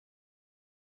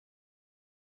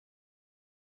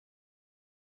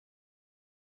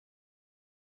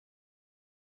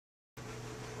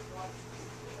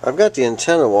I've got the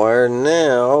antenna wire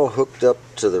now hooked up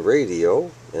to the radio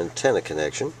antenna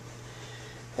connection,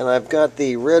 and I've got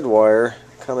the red wire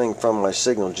coming from my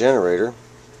signal generator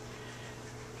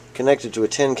connected to a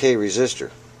 10K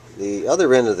resistor. The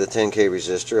other end of the 10K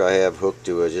resistor I have hooked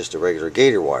to just a regular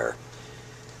gator wire.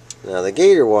 Now the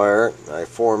gator wire I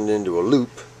formed into a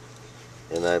loop,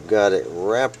 and I've got it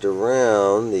wrapped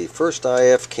around the first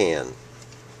IF can,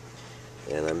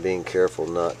 and I'm being careful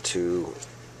not to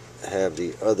have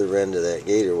the other end of that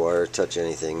gator wire touch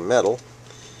anything metal,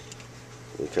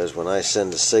 because when I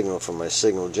send a signal from my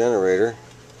signal generator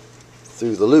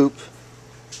through the loop,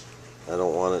 I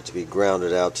don't want it to be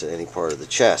grounded out to any part of the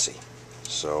chassis.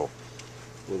 So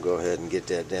we'll go ahead and get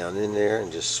that down in there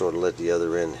and just sort of let the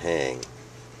other end hang.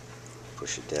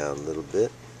 Push it down a little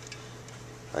bit.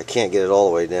 I can't get it all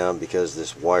the way down because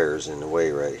this wire's in the way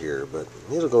right here, but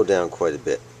it'll go down quite a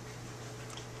bit.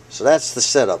 So that's the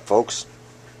setup, folks.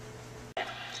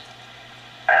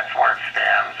 That's where it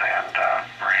stands, and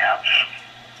perhaps,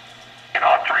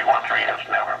 313 has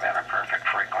never been a perfect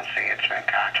frequency. It's been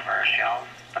controversial,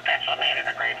 but that's what made it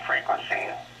a great frequency.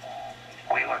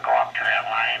 We would go up to that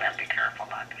line and be careful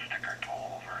not to stick our toe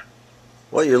over it.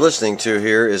 What you're listening to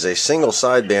here is a single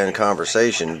sideband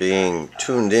conversation being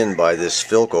tuned in by this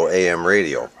Philco AM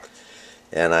radio,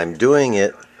 and I'm doing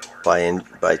it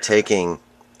by taking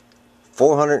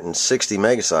 460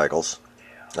 kilocycles,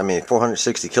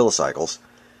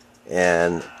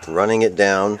 and running it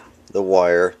down the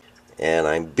wire, and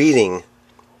I'm beating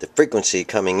the frequency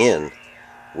coming in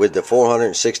with the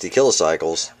 460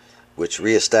 kilocycles, which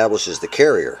reestablishes the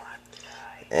carrier,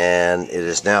 and it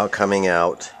is now coming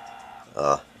out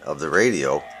of the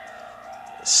radio,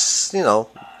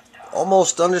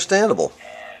 almost understandable.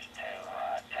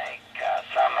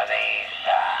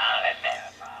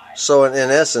 So in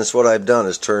essence, what I've done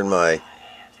is turn my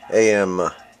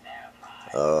AM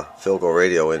Philco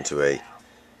radio into a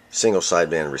single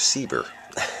sideband receiver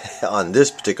on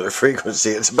this particular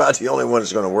frequency. It's about the only one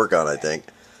it's going to work on, I think.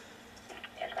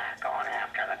 It's not going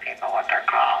after the people what they're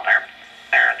called.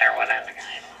 They're within the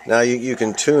guidelines. Now you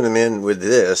can tune them in with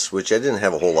this, which I didn't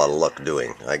have a whole lot of luck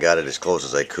doing. I got it as close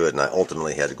as I could, and I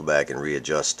ultimately had to go back and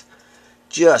readjust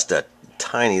just a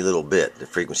tiny little bit the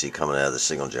frequency coming out of the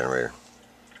signal generator.